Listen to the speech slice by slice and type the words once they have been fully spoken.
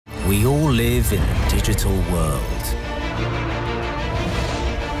We all live in a digital world.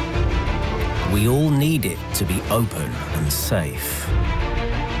 We all need it to be open and safe.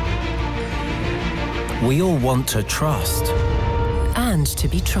 We all want to trust. And to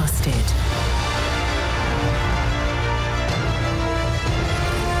be trusted.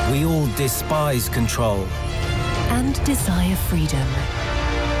 We all despise control. And desire freedom.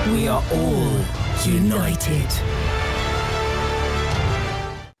 We are all united.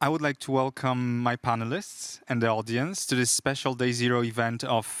 I would like to welcome my panelists and the audience to this special Day Zero event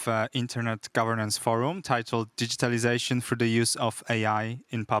of Internet Governance Forum titled Digitalization through the Use of AI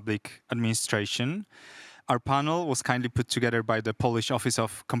in Public Administration. Our panel was kindly put together by the Polish Office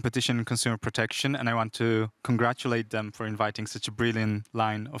of Competition and Consumer Protection, and I want to congratulate them for inviting such a brilliant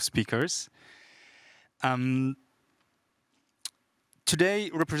line of speakers. Today,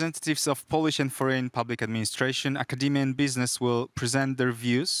 representatives of Polish and foreign public administration, academia and business will present their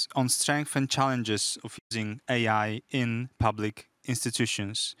views on strengths and challenges of using AI in public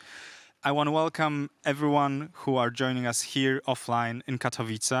institutions. I want to welcome everyone who are joining us here offline in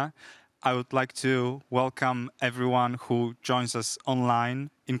Katowice. I would like to welcome everyone who joins us online,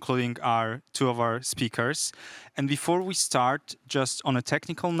 including two of our speakers. And before we start, just on a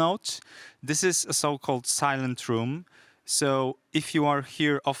technical note, this is a so-called silent room. So if you are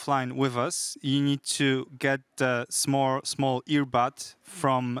here offline with us, you need to get the small earbud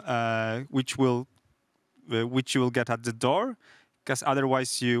from which you will get at the door, because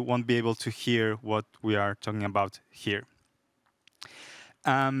otherwise you won't be able to hear what we are talking about here.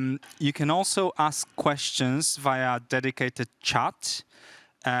 You can also ask questions via dedicated chat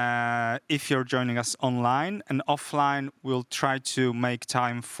if you're joining us online, and offline we'll try to make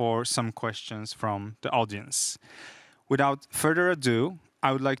time for some questions from the audience. Without further ado,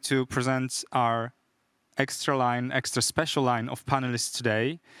 I would like to present our extra special line of panelists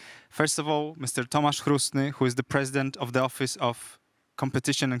today. First of all, Mr. Tomasz Chrustny, who is the president of the Office of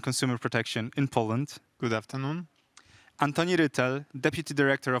Competition and Consumer Protection in Poland. Good afternoon. Antoni Rytel, deputy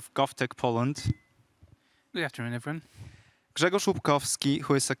director of GovTech Poland. Good afternoon, everyone. Grzegorz Łupkowski,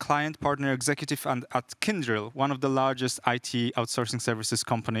 who is a client partner executive at Kyndryl, one of the largest IT outsourcing services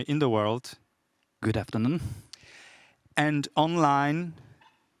company in the world. Good afternoon. And online,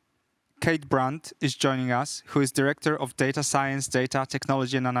 Kate Brandt is joining us, who is Director of Data Science, Data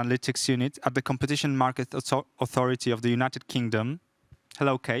Technology and Analytics Unit at the Competition Market Authority of the United Kingdom.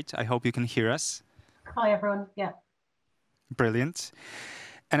 Hello, Kate. I hope you can hear us. Hi, everyone. Yeah. Brilliant.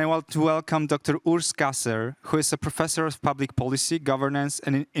 And I want to welcome Dr. Urs Gasser, who is a professor of public policy, governance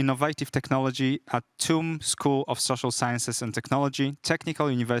and innovative technology at TUM School of Social Sciences and Technology, Technical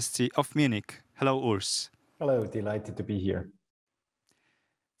University of Munich. Hello, Urs. Hello, delighted to be here.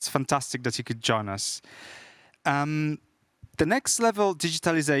 It's fantastic that you could join us. The next level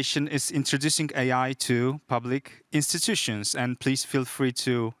digitalization is introducing AI to public institutions, and please feel free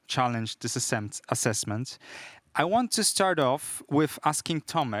to challenge this assessment. I want to start off with asking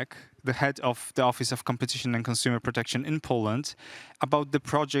Tomek, the head of the Office of Competition and Consumer Protection in Poland, about the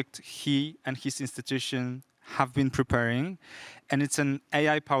project he and his institution have been preparing, and it's an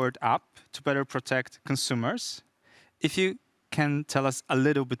AI-powered app to better protect consumers. If you can tell us a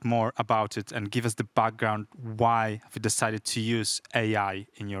little bit more about it and give us the background, why have you decided to use AI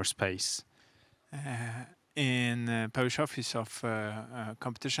in your space? In the Polish Office of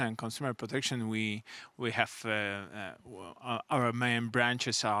Competition and Consumer Protection, we have our main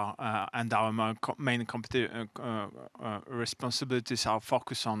branches are and our main responsibilities are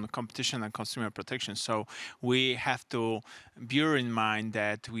focused on competition and consumer protection. So we have to bear in mind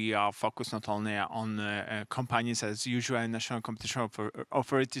that we are focused not only on companies as usual national competition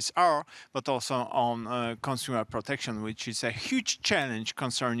authorities are, but also on consumer protection, which is a huge challenge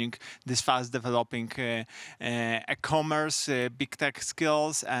concerning this fast developing e-commerce, big tech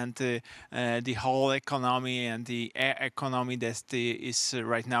skills, and the whole economy and the economy that is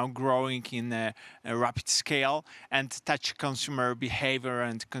right now growing in a rapid scale and touch consumer behavior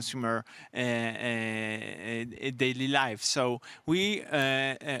and consumer daily life. So we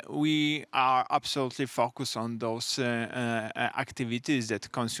are absolutely focused on those activities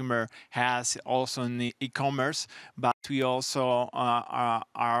that consumer has also in e-commerce, but we also are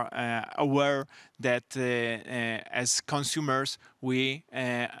aware that as consumers we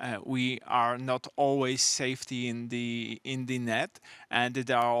are not always safety in the net, and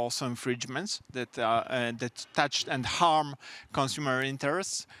there are also infringements that touch and harm consumer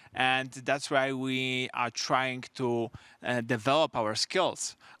interests, and that's why we are trying to develop our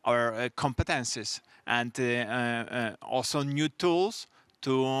skills, our competencies, and also new tools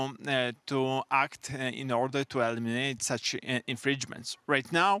to act in order to eliminate such infringements.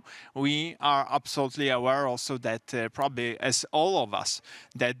 Right now, we are absolutely aware also that probably as all of us,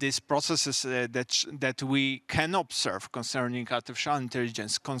 that these processes that we can observe concerning artificial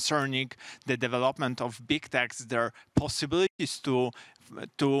intelligence, concerning the development of big techs, their possibilities to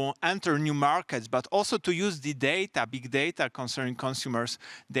enter new markets, but also to use the data, big data concerning consumers,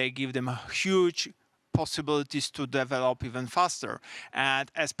 they give them a huge possibilities to develop even faster. And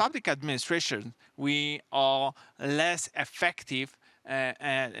as public administration, we are less effective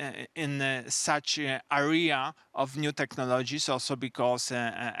in such area of new technologies, also because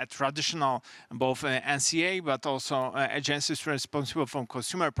a traditional both NCA but also agencies responsible for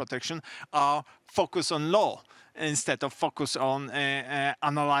consumer protection are focused on law instead of focus on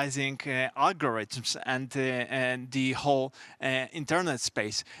analyzing algorithms and the whole internet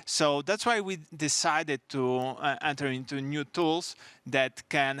space. So that's why we decided to enter into new tools that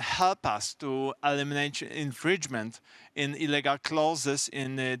can help us to eliminate infringement in illegal clauses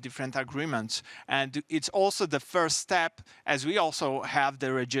in different agreements. And it's also the first step, as we also have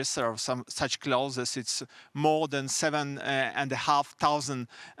the register of some such clauses. It's more than 7,500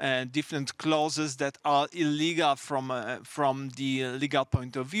 different clauses that are illegal from the legal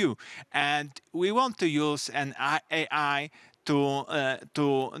point of view. And we want to use an AI to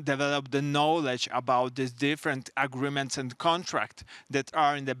develop the knowledge about these different agreements and contracts that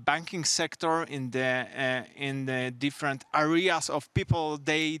are in the banking sector, in the different areas of people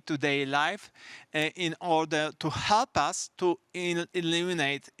day-to-day life, in order to help us to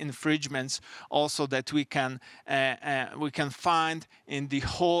eliminate infringements, also that we can find in the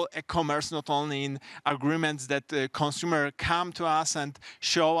whole e-commerce, not only in agreements that the consumer come to us and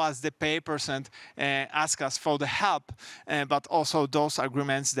show us the papers and ask us for the help, but also those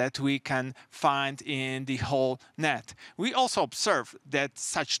agreements that we can find in the whole net. We also observe that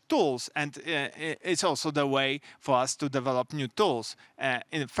such tools, and it's also the way for us to develop new tools.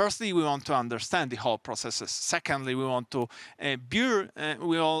 Firstly, we want to understand the whole processes. Secondly, we want to build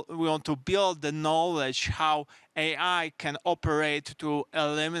the knowledge how AI can operate to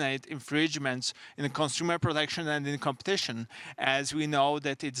eliminate infringements in consumer protection and in competition, as we know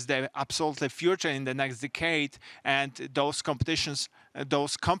that it's the absolutely future in the next decade, and those competitions,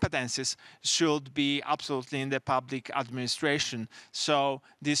 those competencies should be absolutely in the public administration. So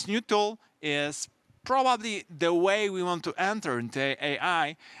this new tool is probably the way we want to enter into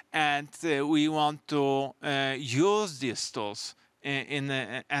AI, and we want to use these tools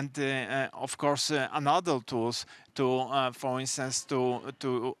of course another tools to, for instance,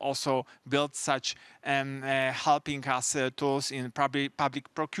 to also build such helping us tools in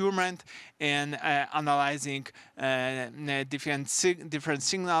public procurement, and analyzing different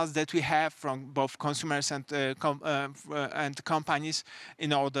signals that we have from both consumers and companies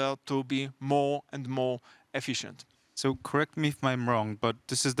in order to be more and more efficient. So correct me if I'm wrong, but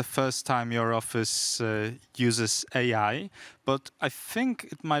this is the first time your office uses AI. But I think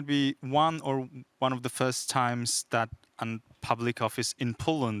it might be one of the first times that a public office in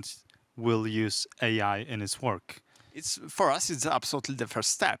Poland will use AI in its work. For us, it's absolutely the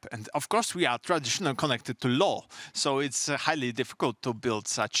first step. And of course, we are traditionally connected to law. So it's highly difficult to build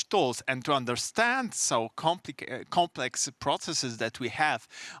such tools and to understand so complex processes that we have.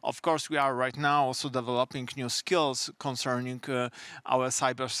 Of course, we are right now also developing new skills concerning our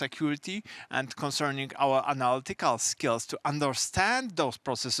cybersecurity and concerning our analytical skills to understand those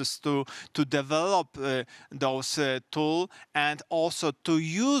processes, to develop those tools, and also to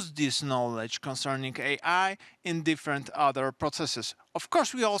use this knowledge concerning AI in different other processes. Of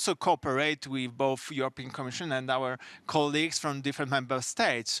course, we also cooperate with both European Commission and our colleagues from different member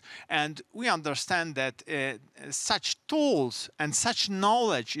states. And we understand that such tools and such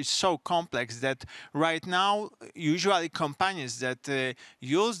knowledge is so complex that right now, usually companies that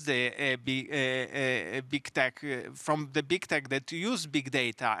use the big tech, from the big tech that use big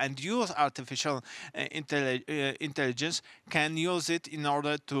data and use artificial intelligence, can use it in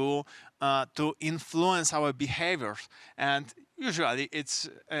order to influence our behaviors. And usually it's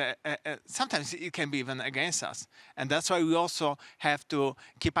sometimes it can be even against us, and that's why we also have to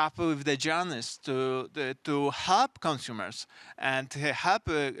keep up with the journeys to help consumers and to help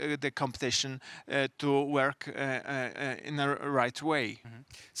the competition to work in a right way. Mm-hmm.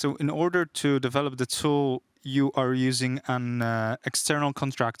 So in order to develop the tool, you are using an external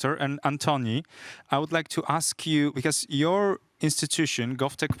contractor. And Antoni, I would like to ask you, because your institution,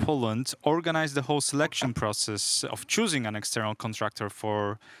 GovTech Poland, organized the whole selection process of choosing an external contractor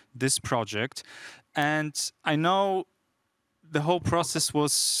for this project. And I know the whole process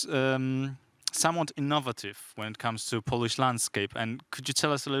was somewhat innovative when it comes to Polish landscape. And could you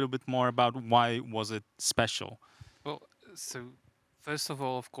tell us a little bit more about why was it special? Well, so first of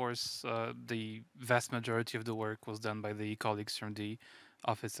all, of course, the vast majority of the work was done by the colleagues from the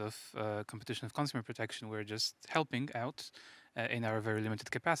Office of Competition and Consumer Protection. We're just helping out in our very limited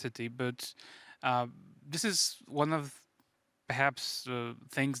capacity. But this is one of perhaps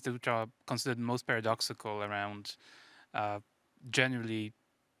things that which are considered most paradoxical around generally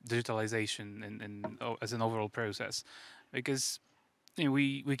digitalization as an overall process, because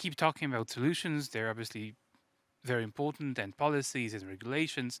we keep talking about solutions. They're obviously very important, and policies and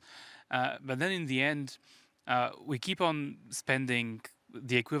regulations, but then in the end, we keep on spending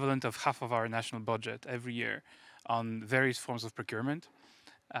the equivalent of half of our national budget every year on various forms of procurement,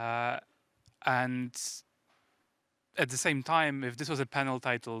 and at the same time, if this was a panel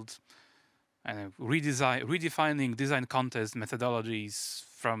titled redefining design contest methodologies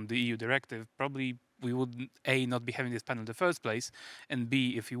from the EU directive, probably we would A, not be having this panel in the first place, and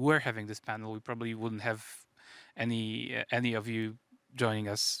B, if we were having this panel, we probably wouldn't have any of you joining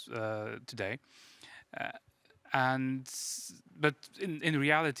us today. But in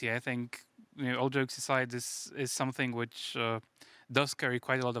reality, I think, all jokes aside, this is something which does carry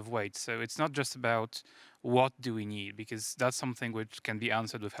quite a lot of weight. So it's not just about what do we need, because that's something which can be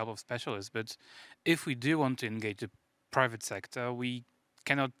answered with help of specialists. But if we do want to engage the private sector, we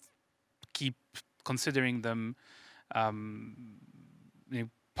cannot keep considering them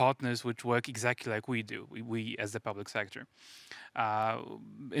partners which work exactly like we do, we as the public sector.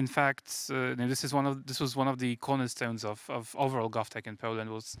 In fact, this was one of the cornerstones of overall GovTech in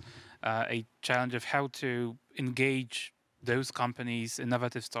Poland, was a challenge of how to engage those companies,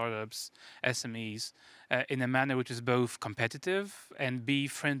 innovative startups, SMEs, in a manner which is both competitive and be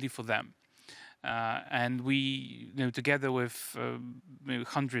friendly for them. And we, together with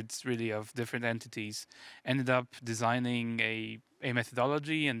hundreds really of different entities, ended up designing a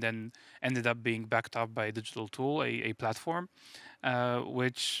methodology, and then ended up being backed up by a digital tool, a platform,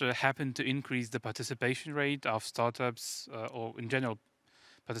 which happened to increase the participation rate of startups, or in general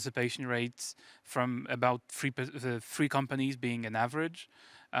participation rates, from about three companies being an average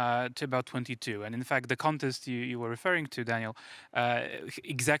to about 22. And in fact, the contest you were referring to, Daniel,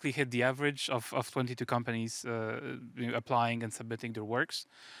 exactly hit the average of 22 companies applying and submitting their works.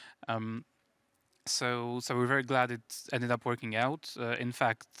 So we're very glad it ended up working out. In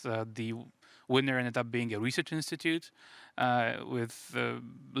fact, the winner ended up being a research institute with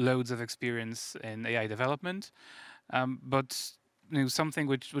loads of experience in AI development. But something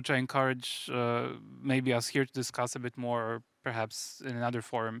which I encourage maybe us here to discuss a bit more, or perhaps in another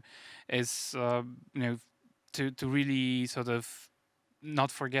forum, is to really sort of not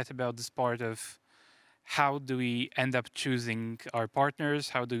forget about this part of how do we end up choosing our partners?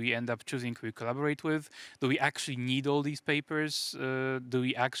 How do we end up choosing who we collaborate with? Do we actually need all these papers? Do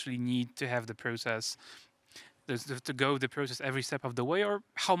we actually need to have the process, to go the process every step of the way? Or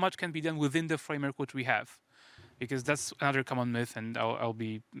how much can be done within the framework which we have? Because that's another common myth, and I'll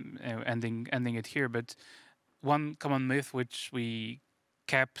be ending it here. But one common myth which we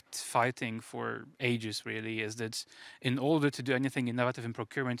kept fighting for ages really is that in order to do anything innovative in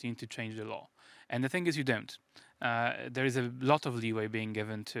procurement, you need to change the law. And the thing is, you don't. There is a lot of leeway being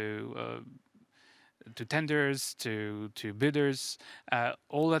given to tenders, to bidders.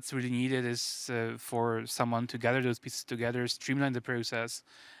 All that's really needed is for someone to gather those pieces together, streamline the process,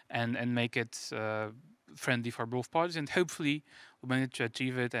 and make it friendly for both parties. And hopefully we'll manage to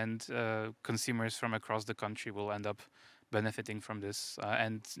achieve it, and consumers from across the country will end up benefiting from this.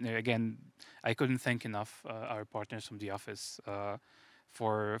 And again, I couldn't thank enough our partners from the office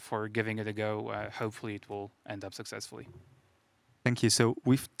for giving it a go. Hopefully it will end up successfully. Thank you. So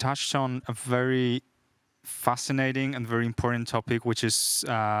we've touched on a very fascinating and very important topic, which is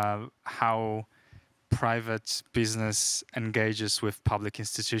how private business engages with public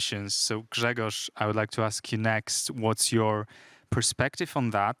institutions. So Grzegorz, I would like to ask you next, what's your perspective on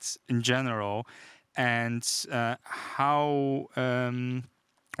that in general, and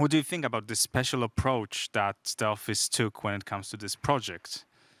what do you think about the special approach that the office took when it comes to this project?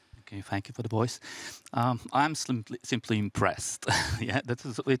 Okay, thank you for the voice. I'm simply impressed. Yeah,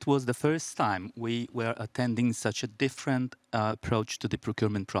 it was the first time we were attending such a different approach to the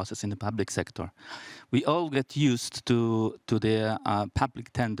procurement process in the public sector. We all get used to the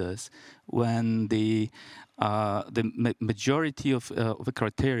public tenders when the majority of the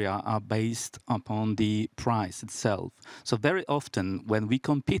criteria are based upon the price itself. So very often when we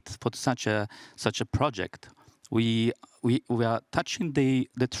compete for such a project, we we are touching the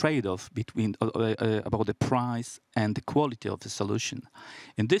trade-off between about the price and the quality of the solution.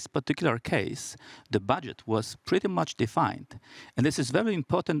 In this particular case, the budget was pretty much defined, and this is very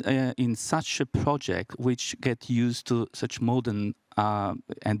important in such a project which get used to such modern and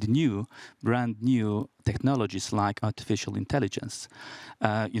brand new technologies like artificial intelligence.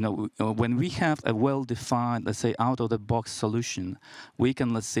 When we have a well-defined, let's say, out-of-the-box solution, we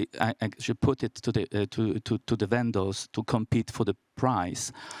can, let's say, actually put it to the vendors to compete for the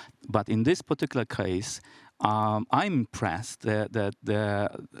price. But in this particular case, I'm impressed that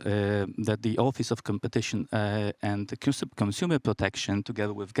the Office of Competition and Consumer Protection,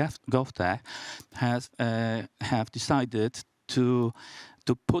 together with GovTech, have decided to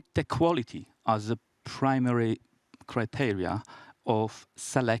put the quality as a primary criteria of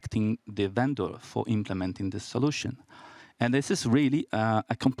selecting the vendor for implementing this solution. And this is really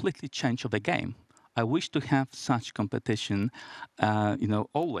a completely change of the game. I wish to have such competition,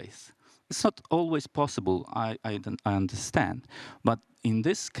 always. It's not always possible, I understand. But in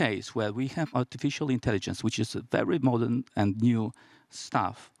this case, where we have artificial intelligence, which is a very modern and new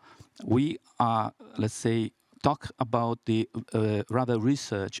stuff, we are, let's say, talk about the rather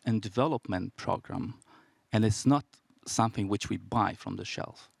research and development program, and it's not something which we buy from the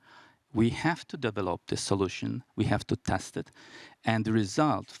shelf. We have to develop this solution, we have to test it, and the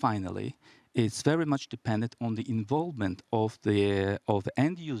result, finally, is very much dependent on the involvement of the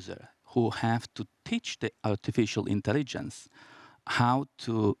end user, who have to teach the artificial intelligence how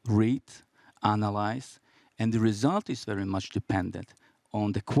to read, analyze, and the result is very much dependent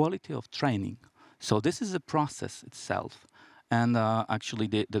on the quality of training. So this is a process itself, and actually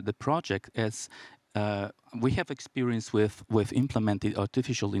the project is, we have experience with implementing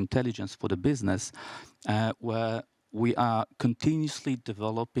artificial intelligence for the business, where we are continuously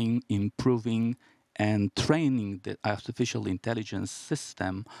developing, improving, and training the artificial intelligence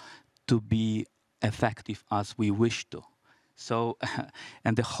system to be effective as we wish to. So,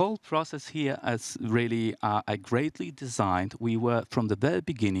 and the whole process here is really greatly designed. We were, from the very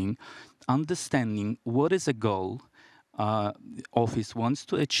beginning, understanding what is a goal Office wants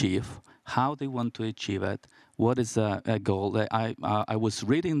to achieve, how they want to achieve it, what is a goal. I was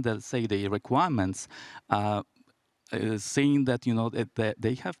reading the requirements, saying that that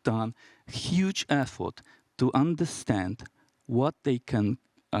they have done huge effort to understand what they can.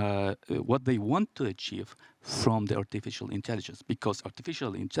 What they want to achieve from the artificial intelligence, because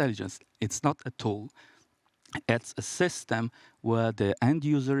artificial intelligence, it's not a tool, it's a system where the end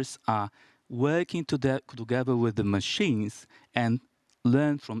users are working together with the machines and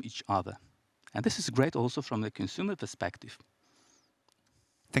learn from each other. And this is great also from the consumer perspective.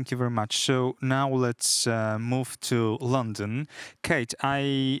 Thank you very much. So now let's move to London. Kate,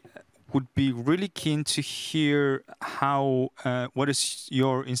 I would be really keen to hear what is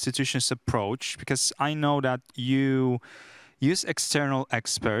your institution's approach, because I know that you use external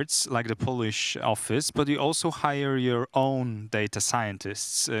experts like the Polish office, but you also hire your own data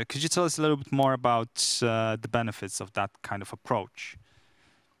scientists. Could you tell us a little bit more about the benefits of that kind of approach?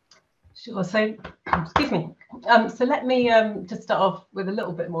 Sure. So, excuse me. So let me just start off with a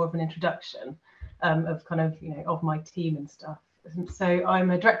little bit more of an introduction of kind of, of my team and stuff. So I'm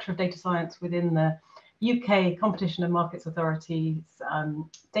a director of data science within the UK Competition and Markets Authority's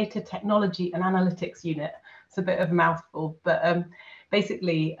Data Technology and Analytics Unit. It's a bit of a mouthful, but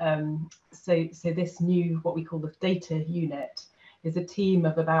basically, so this new, what we call the data unit, is a team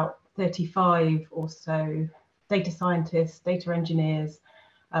of about 35 or so data scientists, data engineers,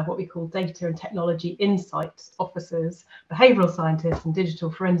 what we call data and technology insights officers, behavioral scientists, and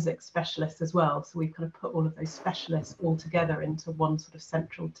digital forensics specialists as well. So we've kind of put all of those specialists all together into one sort of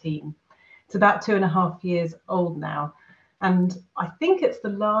central team. It's about 2.5 years old now. And I think it's the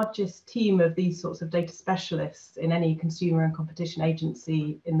largest team of these sorts of data specialists in any consumer and competition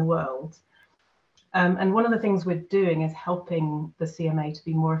agency in the world. And one of the things we're doing is helping the CMA to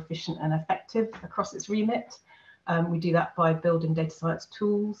be more efficient and effective across its remit. We do that by building data science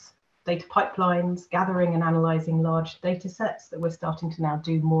tools, data pipelines, gathering and analysing large data sets that we're starting to now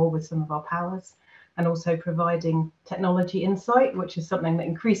do more with some of our powers, and also providing technology insight, which is something that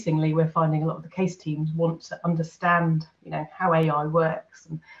increasingly we're finding a lot of the case teams want to understand, how AI works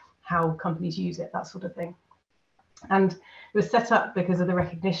and how companies use it, that sort of thing. And it was set up because of the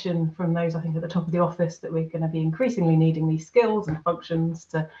recognition from those, I think, at the top of the office that we're going to be increasingly needing these skills and functions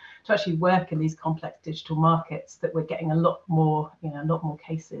to actually work in these complex digital markets, that we're getting a lot more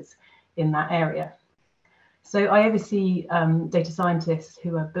cases in that area. So I oversee data scientists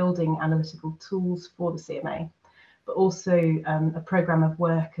who are building analytical tools for the CMA, but but also a program of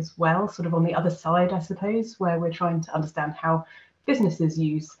work as well, sort of on the other side, I suppose, where we're trying to understand how businesses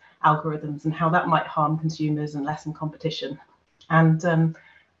use algorithms and how that might harm consumers and lessen competition. And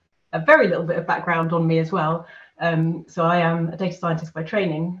a very little bit of background on me as well. So I am a data scientist by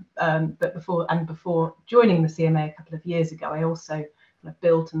training, but before joining the CMA a couple of years ago, I also kind of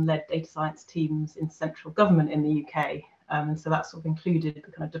built and led data science teams in central government in the UK. And so that sort of included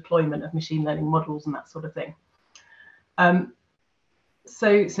the kind of deployment of machine learning models and that sort of thing.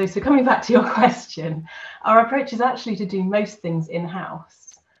 So coming back to your question, our approach is actually to do most things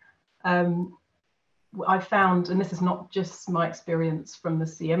in-house. I found, and this is not just my experience from the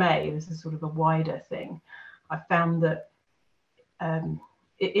CMA, this is sort of a wider thing. I found that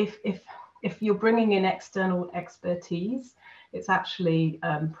if you're bringing in external expertise, it's actually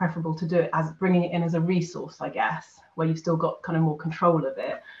preferable to do it as bringing it in as a resource, I guess, where you've still got kind of more control of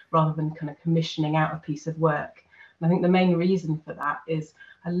it rather than kind of commissioning out a piece of work. And I think the main reason for that is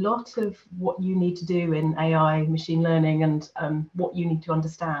a lot of what you need to do in AI, machine learning, and what you need to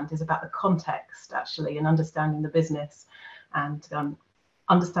understand is about the context, actually, and understanding the business and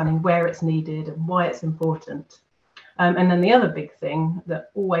understanding where it's needed and why it's important. And then the other big thing that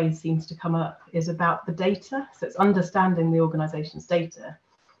always seems to come up is about the data. So it's understanding the organization's data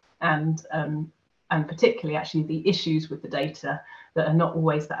and particularly actually the issues with the data that are not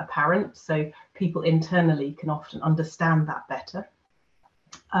always that apparent. So people internally can often understand that better.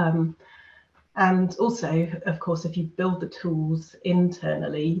 And also, of course, if you build the tools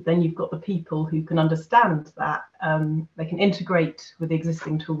internally, then you've got the people who can understand that. They can integrate with the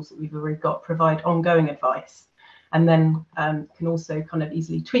existing tools that we've already got, provide ongoing advice, and then can also kind of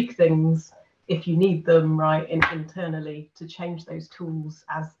easily tweak things if you need them, right, internally to change those tools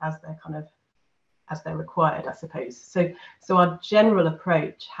as they're kind of as they're required, I suppose. So our general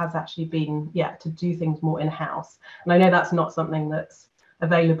approach has actually been, yeah, to do things more in-house. And I know that's not something that's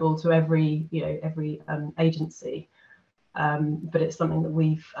available to every agency, but it's something that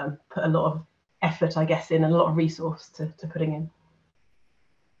we've put a lot of effort, I guess, in and a lot of resource to putting in.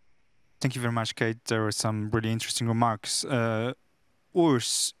 Thank you very much, Kate. There were some really interesting remarks.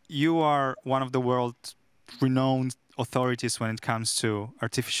 Urs, you are one of the world's renowned authorities when it comes to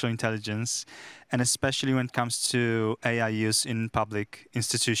artificial intelligence, and especially when it comes to AI use in public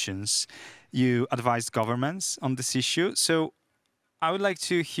institutions. You advise governments on this issue. So I would like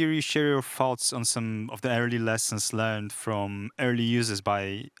to hear you share your thoughts on some of the early lessons learned from early uses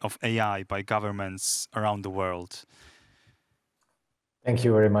of AI by governments around the world. Thank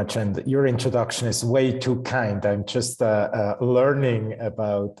you very much. And your introduction is way too kind. I'm just learning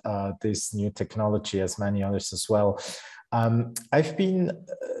about this new technology, as many others as well. I've been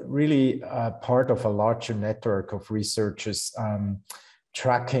really part of a larger network of researchers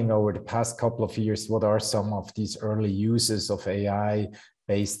tracking over the past couple of years what are some of these early uses of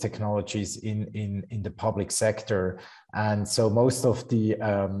AI-based technologies in the public sector. And so most of the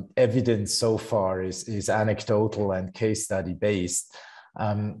evidence so far is anecdotal and case study based.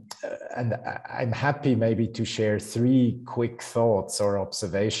 And I'm happy maybe to share 3 quick thoughts or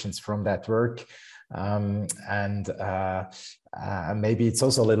observations from that work. Maybe it's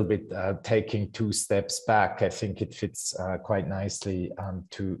also a little bit taking 2 steps back. I think it fits quite nicely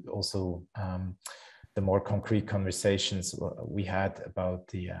to also the more concrete conversations we had about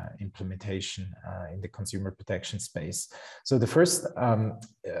the implementation in the consumer protection space. So the first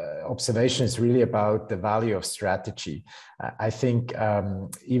observation is really about the value of strategy. I think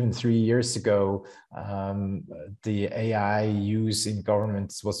even 3 years ago, the AI use in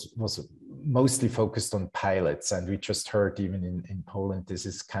governments was mostly focused on pilots. And we just heard even in Poland, this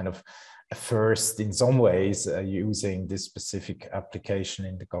is kind of a first in some ways using this specific application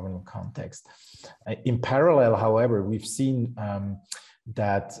in the government context. In parallel, however, we've seen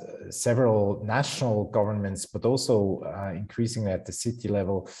that several national governments, but also increasingly at the city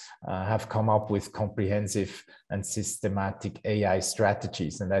level, have come up with comprehensive and systematic AI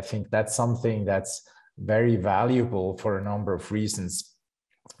strategies. And I think that's something that's very valuable for a number of reasons.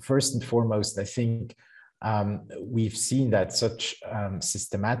 First and foremost, I think we've seen that such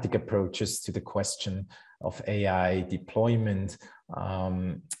systematic approaches to the question of AI deployment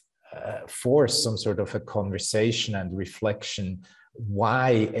force some sort of a conversation and reflection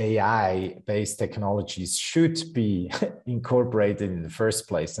why AI-based technologies should be incorporated in the first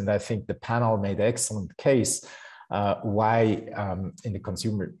place. And I think the panel made an excellent case why in the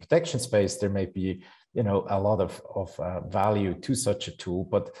consumer protection space there may be a lot of value to such a tool.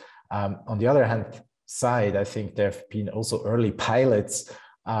 But on the other hand side, I think there have been also early pilots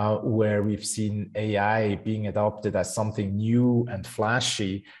where we've seen AI being adopted as something new and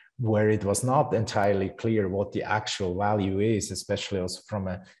flashy, where it was not entirely clear what the actual value is, especially also from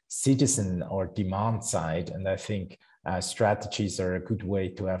a citizen or demand side. And I think strategies are a good way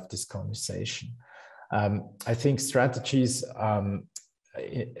to have this conversation. I think strategies,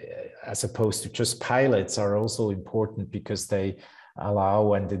 as opposed to just pilots, are also important because they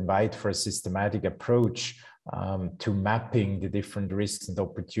allow and invite for a systematic approach to mapping the different risks and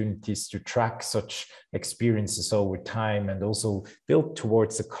opportunities, to track such experiences over time, and also build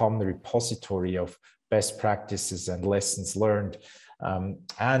towards a common repository of best practices and lessons learned.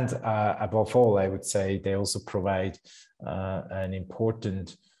 And above all, I would say they also provide an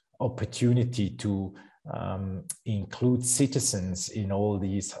important opportunity to include citizens in all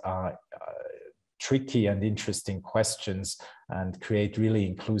these tricky and interesting questions, and create really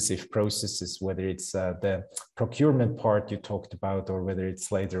inclusive processes, whether it's the procurement part you talked about, or whether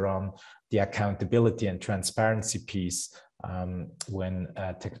it's later on the accountability and transparency piece when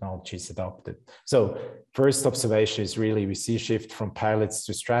technology is adopted. So first observation is really we see a shift from pilots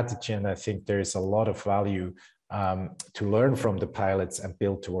to strategy, and I think there is a lot of value to learn from the pilots and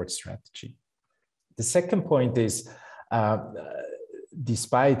build towards strategy. The second point is,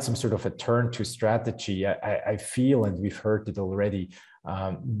 despite some sort of a turn to strategy, I feel, and we've heard it already,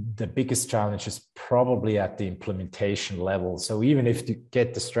 the biggest challenge is probably at the implementation level. So even if you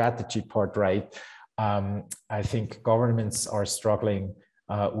get the strategy part right, I think governments are struggling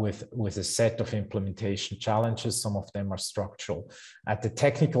with a set of implementation challenges. Some of them are structural. At the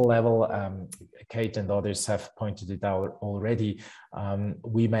technical level, Kate and others have pointed it out already,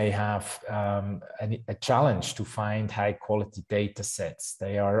 we may have a challenge to find high quality data sets.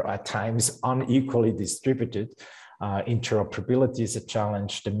 They are at times unequally distributed. Interoperability is a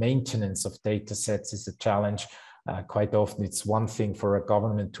challenge. The maintenance of data sets is a challenge. Quite often it's one thing for a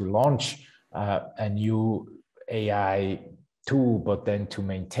government to launch a new AI tool, but then to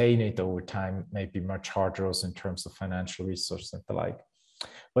maintain it over time may be much harder also in terms of financial resources and the like.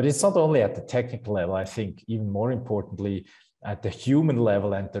 But it's not only at the technical level. I think even more importantly, at the human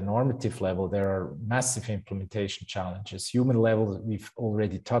level and the normative level, there are massive implementation challenges. Human level, we've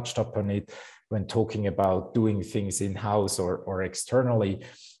already touched upon it when talking about doing things in-house or externally.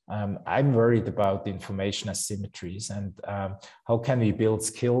 I'm worried about the information asymmetries, and how can we build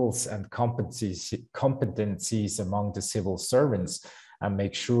skills and competencies among the civil servants and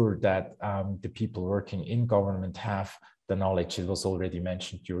make sure that the people working in government have the knowledge. It was already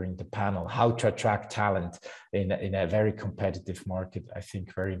mentioned during the panel, how to attract talent in a very competitive market. I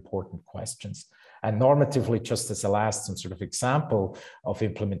think very important questions. And normatively, just as a last sort of example of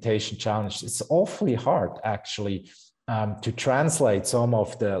implementation challenge, it's awfully hard actually to translate some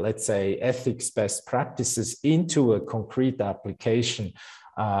of the, let's say, ethics best practices into a concrete application,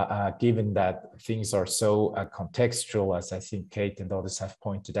 given that things are so contextual, as I think Kate and others have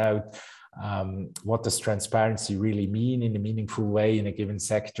pointed out. What does transparency really mean in a meaningful way in a given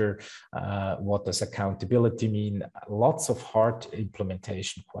sector? What does accountability mean? Lots of hard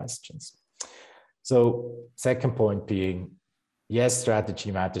implementation questions. So second point being, yes,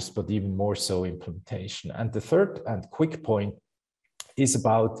 strategy matters, but even more so implementation. And the third and quick point is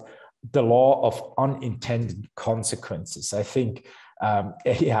about the law of unintended consequences. I think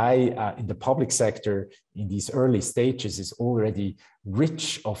AI in the public sector in these early stages is already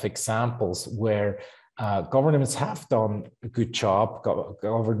rich of examples where governments have done a good job,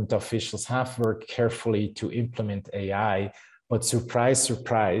 government officials have worked carefully to implement AI, but surprise,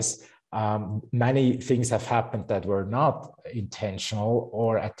 surprise, many things have happened that were not intentional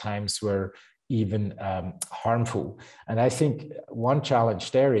or at times were even harmful. And I think one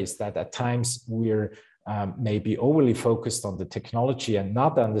challenge there is that at times we're maybe overly focused on the technology and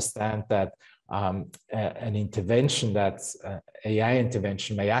not understand that an intervention that's AI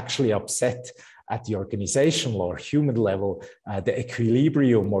intervention may actually upset at the organizational or human level the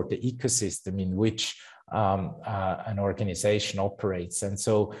equilibrium or the ecosystem in which an organization operates. And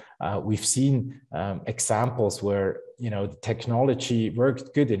so we've seen examples where, you know, the technology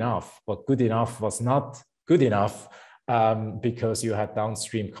worked good enough, but good enough was not good enough because you had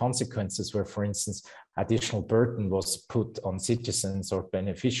downstream consequences where, for instance, additional burden was put on citizens or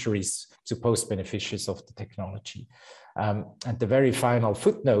beneficiaries, supposed beneficiaries of the technology. And the very final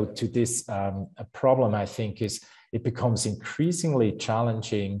footnote to this problem, I think, is it becomes increasingly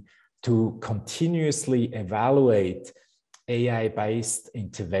challenging to continuously evaluate AI-based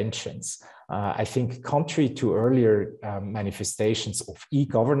interventions. I think contrary to earlier manifestations of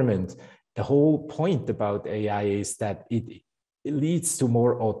e-government, the whole point about AI is that it leads to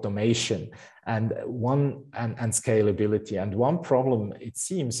more automation and scalability. And one problem, it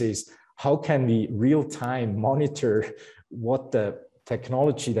seems, is how can we real-time monitor what the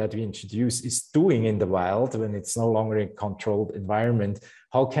technology that we introduce is doing in the wild when it's no longer a controlled environment.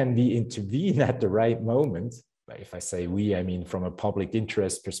 How can we intervene at the right moment? If I say we, I mean from a public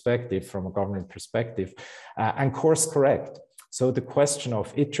interest perspective, from a government perspective, and course correct. So the question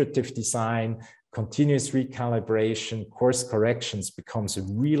of iterative design, continuous recalibration, course corrections becomes a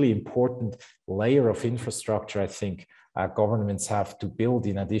really important layer of infrastructure, I think, governments have to build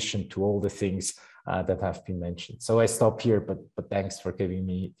in addition to all the things that have been mentioned. So I stop here, but thanks for giving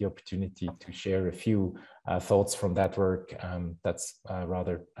me the opportunity to share a few thoughts from that work that's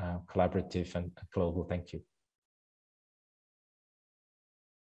rather collaborative and global. Thank you.